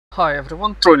Hi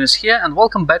everyone, Troin is here and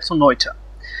welcome back to Noita.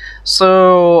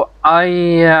 So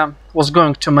I was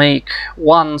going to make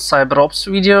one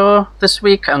CyberOps video this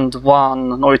week and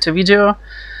one Noita video,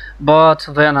 but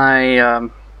then I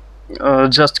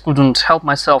just couldn't help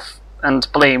myself and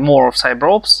play more of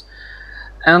CyberOps,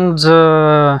 and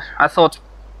I thought,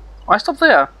 why stop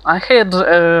there? I had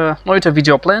a Noita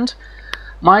video planned,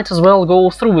 might as well go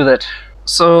through with it.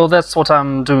 So that's what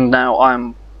I'm doing now.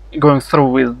 I'm going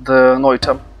through with the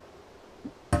Noita.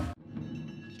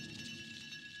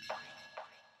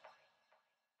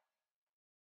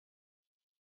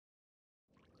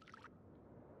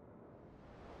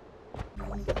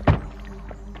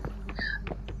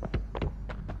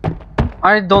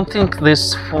 I don't think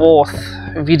this fourth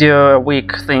video a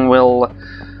week thing will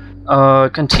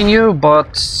continue,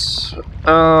 but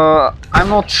I'm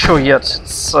not sure yet.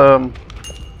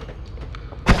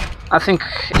 I think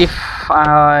if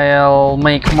I'll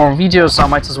make more videos, I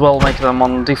might as well make them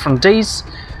on different days,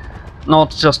 not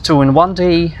just two in one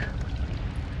day.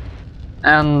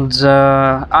 And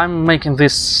I'm making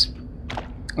this,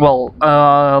 well,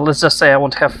 let's just say I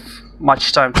won't have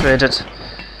much time to edit.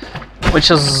 Which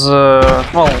is,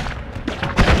 well,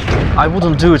 I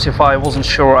wouldn't do it if I wasn't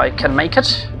sure I can make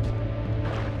it,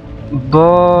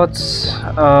 but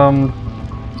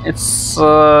it's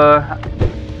not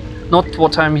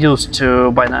what I'm used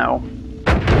to by now.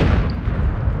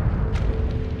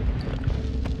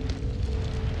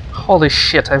 Holy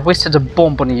shit, I wasted a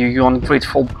bomb on you, you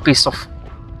ungrateful piece of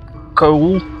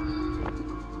coal.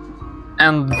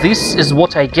 And this is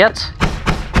what I get?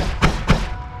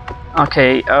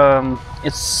 Okay,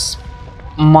 it's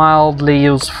mildly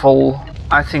useful.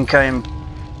 I think I'm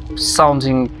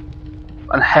sounding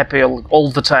unhappy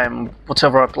all the time,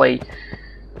 whatever I play.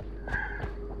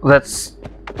 That's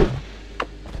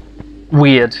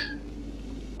weird.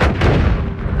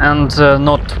 And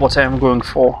not what I'm going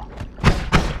for.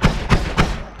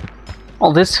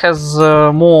 Well, this has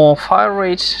more fire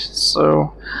rate,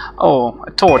 so... Oh,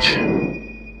 a torch.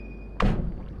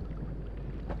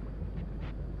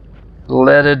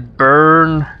 Let it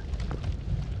burn.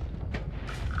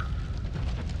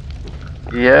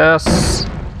 Yes.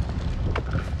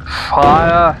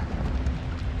 Fire.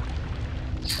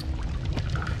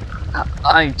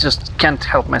 I just can't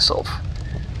help myself.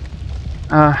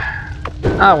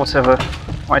 Whatever.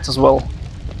 Might as well.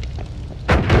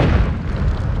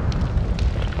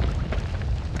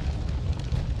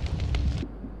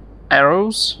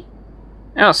 Arrows?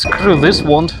 Yeah, screw this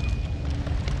wand.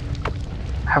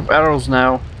 Have arrows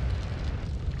now.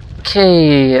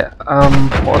 Okay,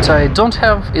 what I don't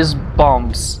have is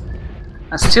bombs.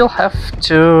 I still have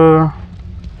to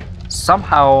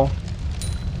somehow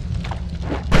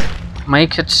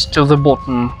make it to the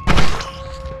bottom.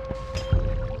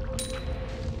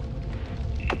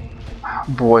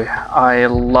 Boy, I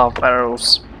love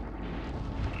arrows.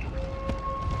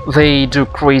 They do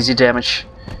crazy damage.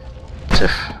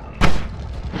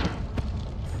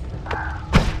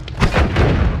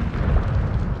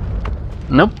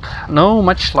 Nope, no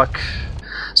much luck.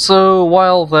 So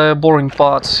while the boring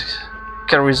part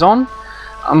carries on,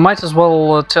 I might as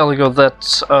well tell you that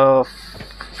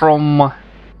from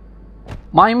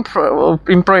my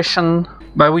impression,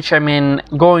 by which I mean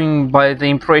going by the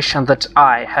impression that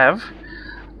I have,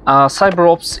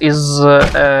 CyberOps is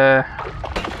a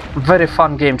very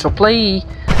fun game to play,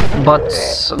 but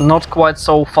not quite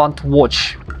so fun to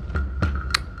watch.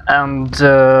 And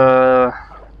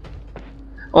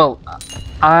well,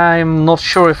 I'm not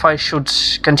sure if I should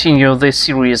continue this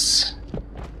series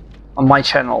on my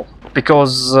channel,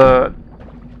 because,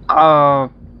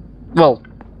 well,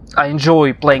 I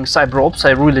enjoy playing CyberOps,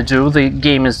 I really do. The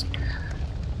game is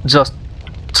just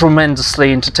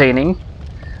tremendously entertaining,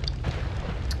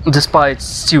 despite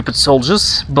stupid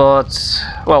soldiers, but,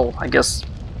 well, I guess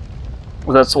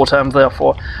that's what I'm there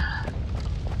for.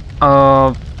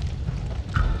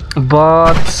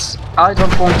 But I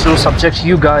don't want to subject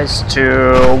you guys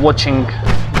to watching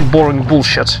boring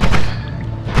bullshit.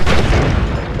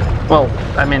 Well,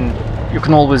 I mean, you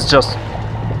can always just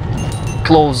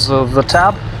close the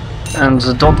tab and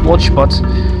don't watch, but...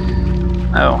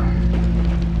 oh.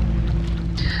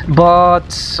 But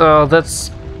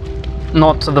that's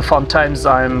not the fun times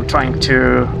I'm trying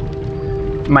to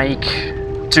make,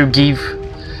 to give.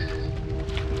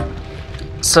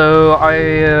 So I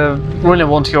really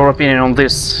want your opinion on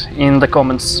this in the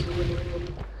comments.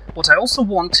 What I also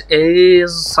want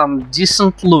is some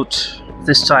decent loot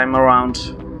this time around,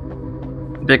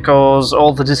 because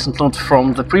all the decent loot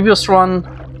from the previous run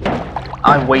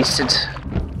I wasted.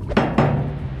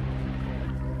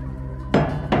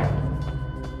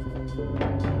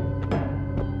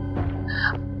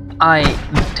 I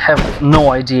have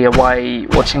no idea why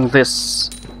watching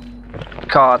this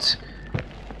cart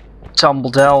tumble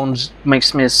down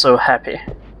makes me so happy.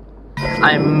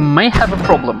 I may have a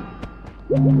problem.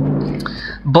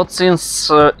 But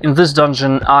since in this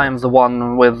dungeon I am the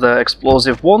one with the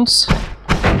explosive wands,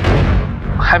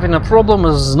 having a problem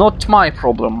is not my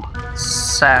problem.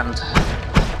 Sand.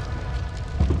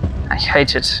 I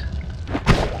hate it.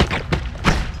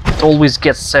 It always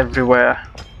gets everywhere.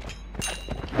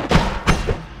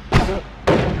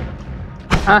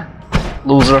 Ah,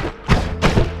 loser.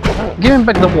 Give me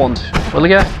back the wand, will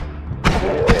ya?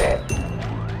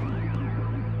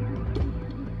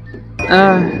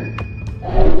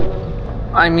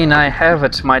 I mean, I have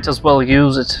it, might as well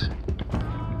use it.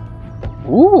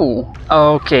 Ooh,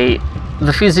 okay.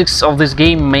 The physics of this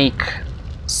game make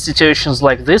situations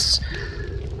like this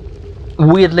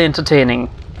weirdly entertaining.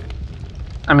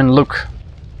 I mean, look.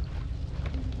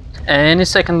 Any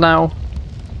second now.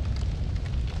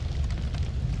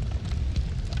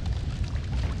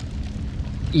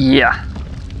 Yeah.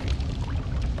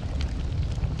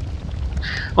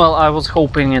 Well, I was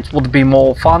hoping it would be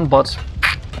more fun, but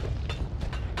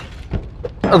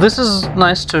this is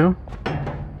nice too.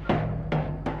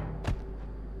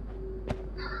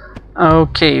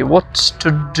 Okay, what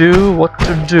to do, what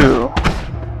to do.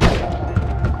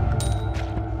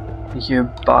 You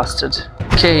bastard.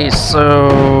 Okay,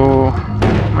 so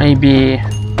maybe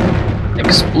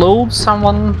explode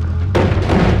someone.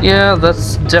 Yeah,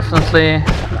 that's definitely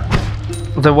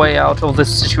the way out of this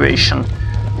situation.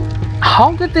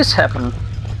 How did this happen?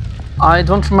 I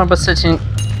don't remember setting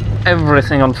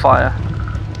everything on fire.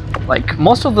 Like,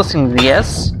 most of the things,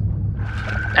 yes.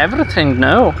 Everything,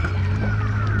 no.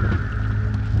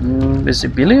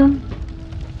 Invisibilium?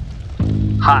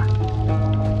 Ha!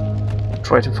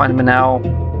 Try to find me now,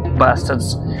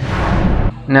 bastards.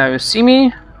 Now you see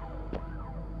me,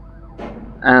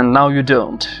 and now you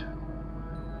don't.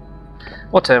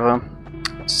 Whatever.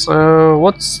 So,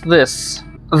 what's this?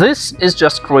 This is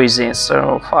just crazy,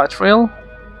 so fire trail.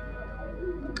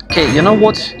 Okay, you know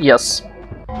what? Yes.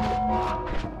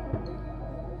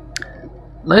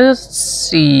 Let's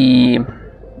see.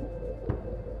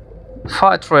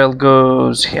 Fire trail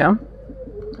goes here.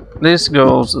 This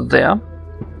goes there.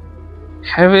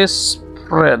 Heavy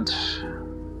spread.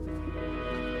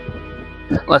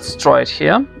 Let's try it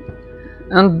here.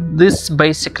 And this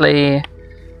basically...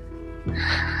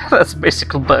 that's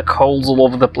basically black holes all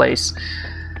over the place.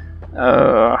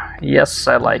 Yes,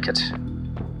 I like it.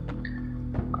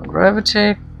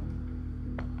 Gravity.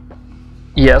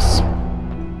 Yes.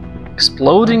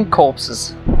 Exploding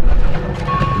corpses.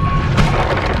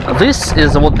 This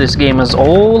is what this game is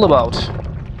all about.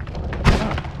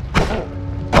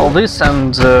 All this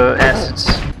and acids.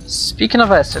 Speaking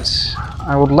of acids,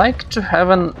 I would like to have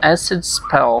an acid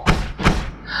spell.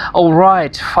 Oh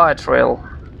right, fire trail.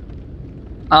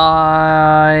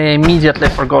 I immediately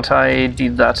forgot I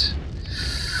did that.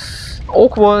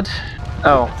 Awkward.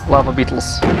 Oh, lava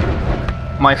beetles.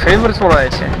 My favorite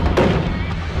variety.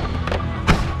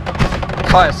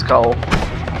 Fire skull.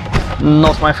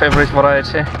 Not my favorite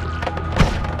variety.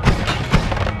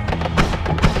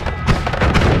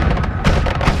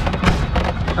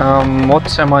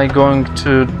 What am I going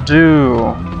to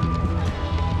do?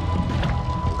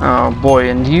 Oh boy,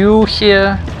 and you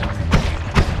here?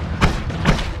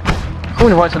 Who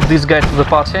invited this guy to the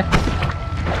party?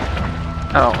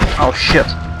 Oh shit.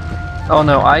 Oh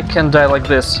no, I can die like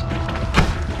this.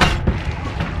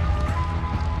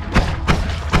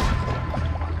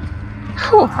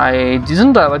 Whew, I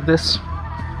didn't die like this.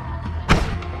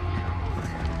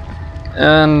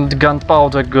 And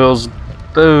gunpowder goes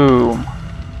boom.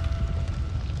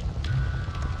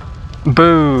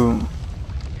 Boom.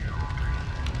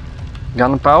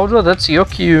 Gunpowder, that's your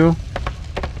cue.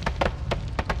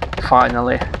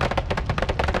 Finally.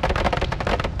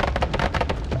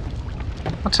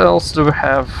 What else do we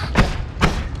have?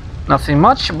 Nothing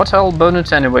much, but I'll burn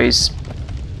it anyways.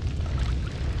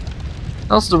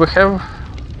 What else do we have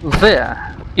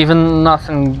there? Even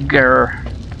nothing there.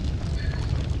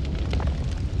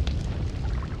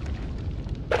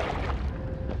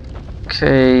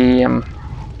 Okay,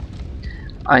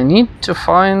 I need to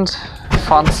find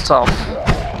fun stuff.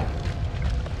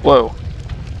 Whoa.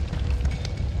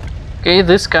 Okay,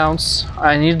 this counts.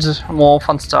 I need more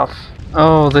fun stuff.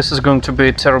 Oh, this is going to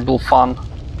be terrible fun.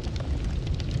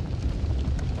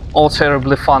 Or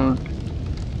terribly fun.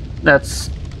 That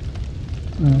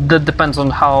depends on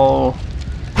how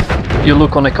you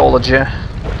look on ecology.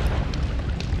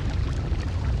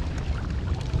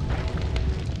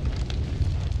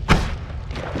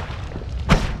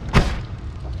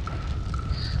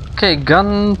 Okay,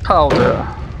 gunpowder.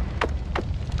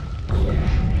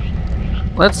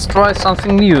 Let's try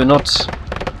something new, not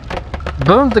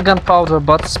burn the gunpowder,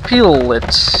 but spill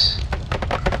it.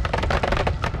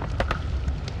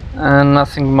 And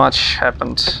nothing much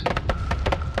happened.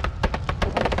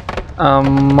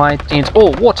 Might need...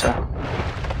 oh, water!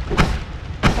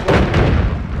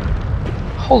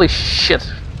 Holy shit!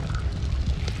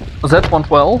 That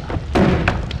went well.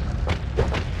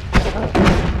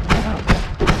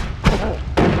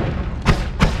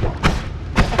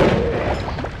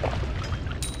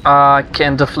 I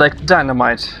can deflect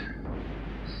dynamite.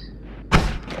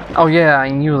 Oh yeah, I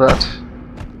knew that.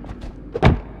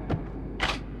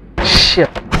 Shit.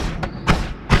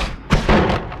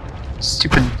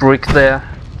 Stupid brick there.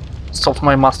 Stopped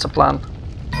my master plan.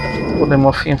 With the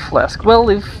morphine flask. Well,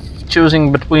 if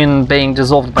choosing between being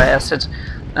dissolved by acid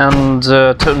and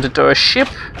turned into a ship,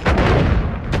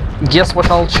 guess what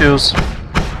I'll choose.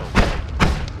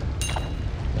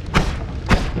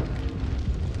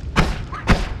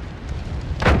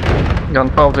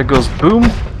 Gunpowder goes boom.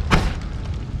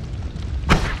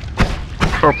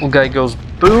 Purple guy goes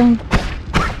boom.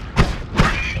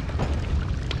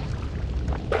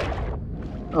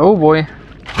 Oh boy.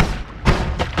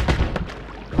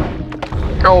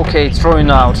 Okay, throwing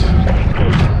out.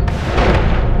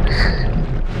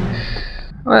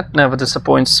 That never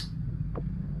disappoints.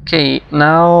 Okay,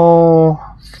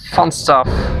 now fun stuff.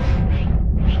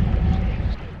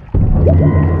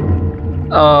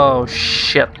 Oh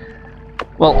shit.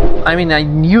 Well, I mean, I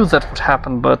knew that would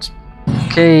happen, but...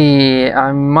 okay,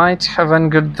 I might have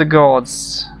angered the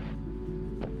gods.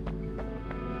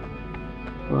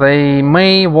 They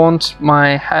may want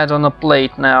my head on a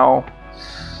plate now.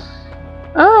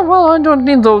 Ah, well, I don't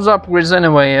need those upgrades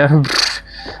anyway.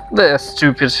 They're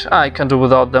stupid. I can do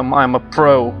without them. I'm a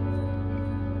pro.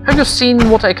 Have you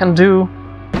seen what I can do?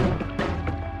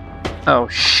 Oh,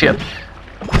 shit.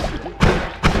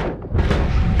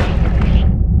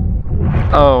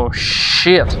 Oh,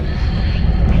 shit.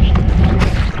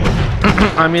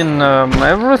 I mean,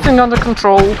 everything under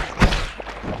control.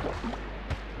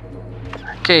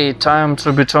 Okay, time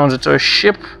to be turned into a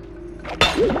ship.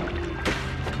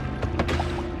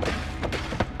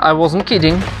 I wasn't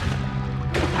kidding.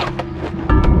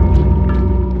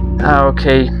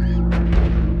 Okay.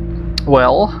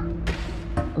 Well,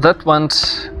 that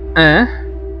went...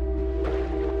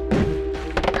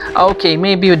 Okay,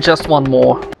 maybe just one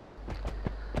more.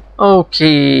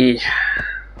 Okay.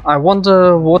 I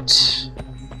wonder what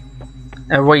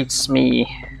awaits me.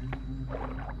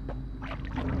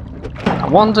 I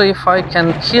wonder if I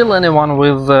can kill anyone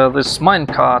with this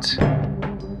minecart.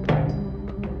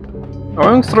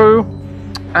 Going through.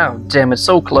 Oh, damn it,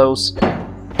 so close.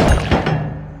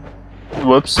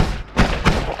 Whoops.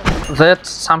 That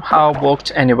somehow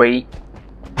worked anyway.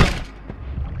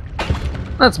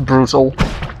 That's brutal.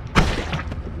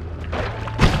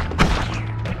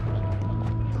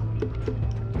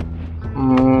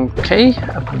 Okay,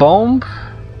 a bomb.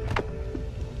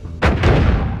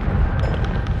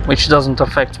 Which doesn't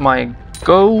affect my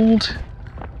gold.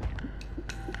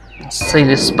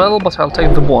 Silly spell, but I'll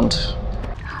take the wand.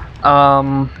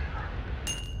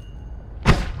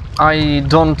 I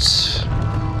don't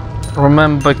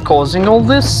remember causing all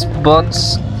this, but,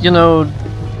 you know,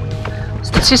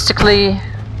 statistically,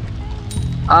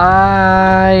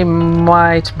 I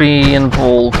might be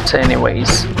involved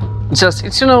anyways.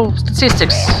 It's, you know,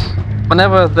 statistics.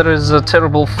 Whenever there is a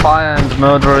terrible fire and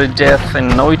murder death in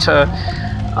Noita,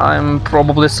 I'm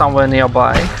probably somewhere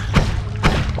nearby.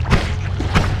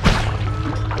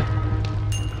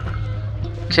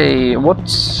 Okay, what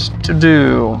to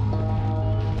do?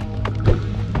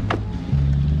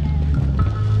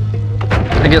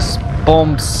 I guess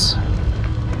bombs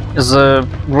is a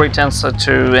great answer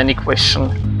to any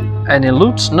question. Any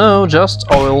loot? No, just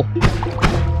oil.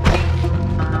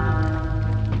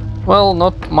 Well,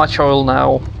 not much oil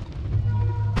now.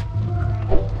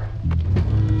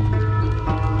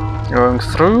 Going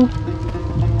through.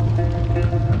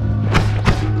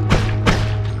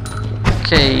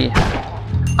 Okay.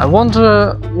 I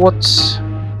wonder what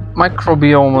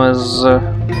microbiome is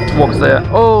to walk there.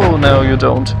 Oh, no, you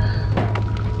don't.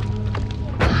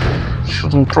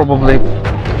 Shouldn't probably...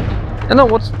 You know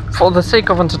what? For the sake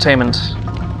of entertainment.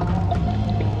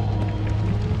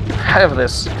 Have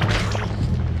this.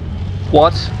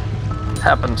 What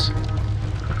happened?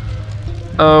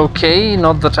 Okay,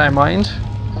 not that I mind.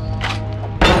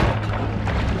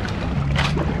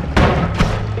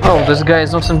 Oh, this guy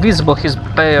is not invisible, he's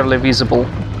barely visible.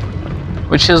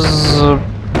 Which is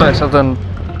better than...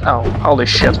 oh, holy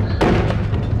shit.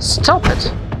 Stop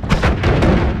it!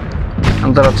 And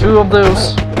And there are two of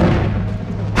those.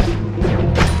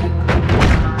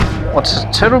 What a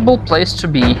terrible place to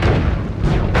be.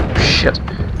 Oh, shit.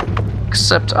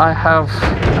 Except I have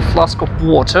a flask of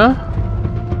water.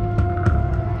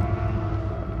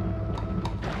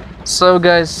 So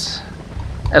guys,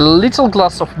 a little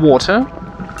glass of water.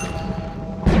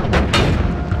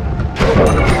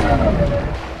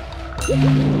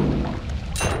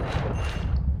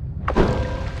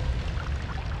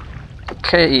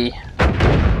 Okay.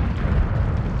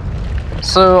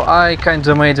 So I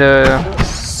kinda made a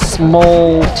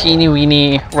small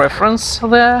teeny-weeny reference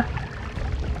there.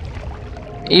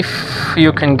 If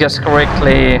you can guess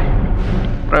correctly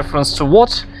reference to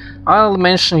what, I'll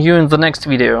mention you in the next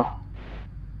video.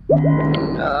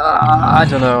 I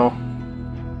don't know.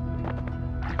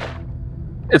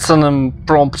 It's an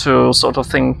impromptu sort of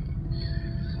thing.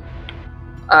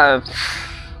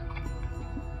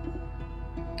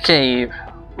 Okay,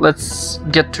 let's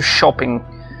get to shopping.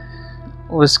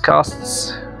 This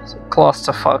casts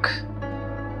clusterfuck.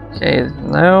 Okay,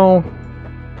 now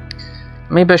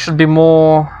maybe I should be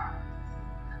more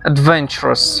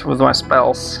adventurous with my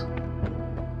spells.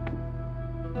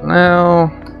 No.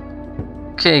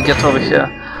 Okay, get over here.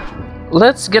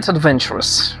 Let's get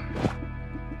adventurous.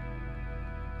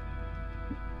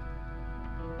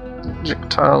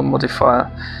 Projectile modifier.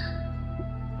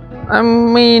 I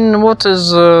mean, what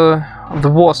is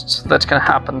the worst that can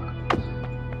happen?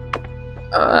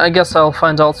 I guess I'll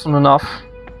find out soon enough.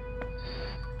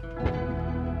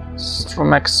 Through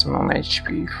maximum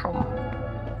HP from...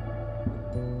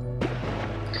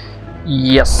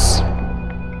 Yes.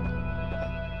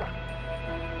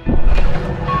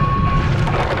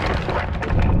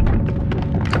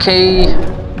 Okay,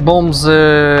 bombs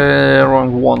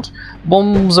wrong wand.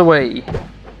 Bombs away.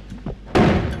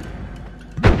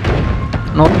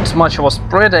 Not much of a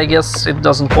spread, I guess it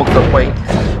doesn't work that way.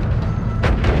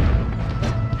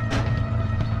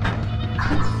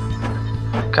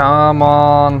 Come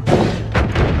on.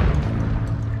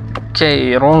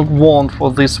 Okay, wrong wand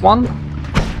for this one.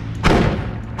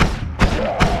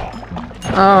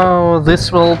 Oh,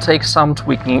 this will take some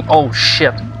tweaking. Oh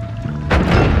shit.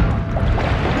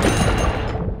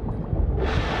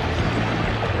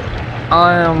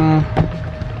 I am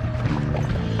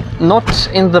not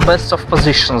in the best of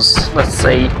positions, let's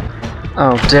say.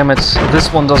 Oh damn it,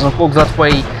 this one doesn't work that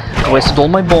way. I wasted all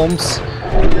my bombs.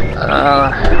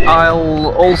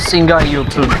 I'll all singa you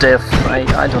to death.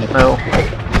 I don't know.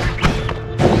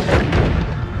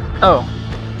 Oh.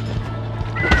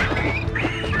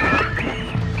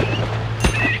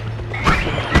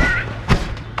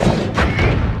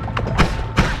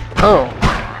 Oh.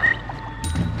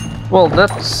 Well,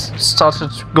 that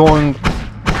started going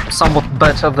somewhat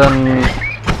better than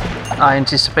I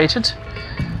anticipated.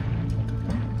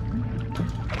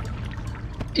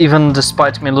 Even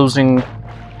despite me losing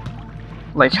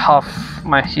like half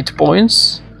my hit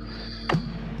points.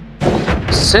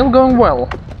 Still going well.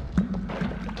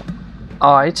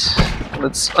 Alright,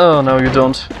 let's... Oh no, you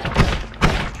don't.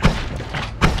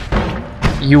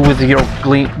 You with your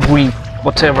green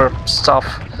whatever stuff.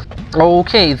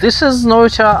 Okay, this is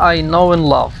Noita I know and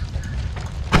love.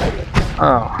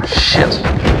 Oh shit.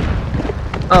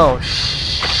 Oh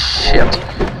shit.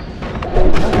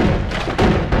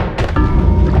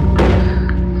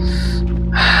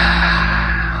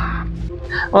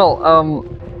 Well,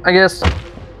 I guess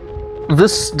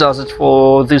this does it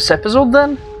for this episode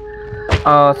then.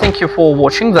 Thank you for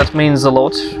watching, that means a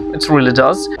lot, it really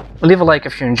does. Leave a like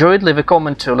if you enjoyed, leave a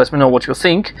comment to let me know what you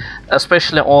think,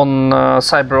 especially on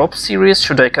CyberOps series,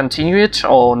 should I continue it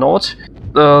or not.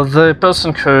 The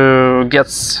person who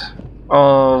guesses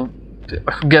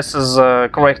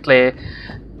correctly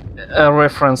a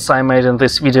reference I made in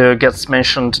this video gets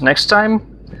mentioned next time,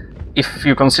 if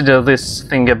you consider this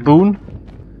thing a boon,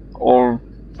 or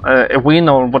a win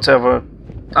or whatever,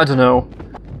 I don't know.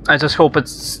 I just hope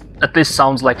it's at least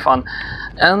sounds like fun.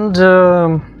 And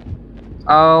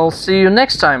I'll see you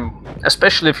next time,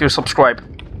 especially if you subscribe.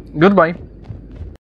 Goodbye.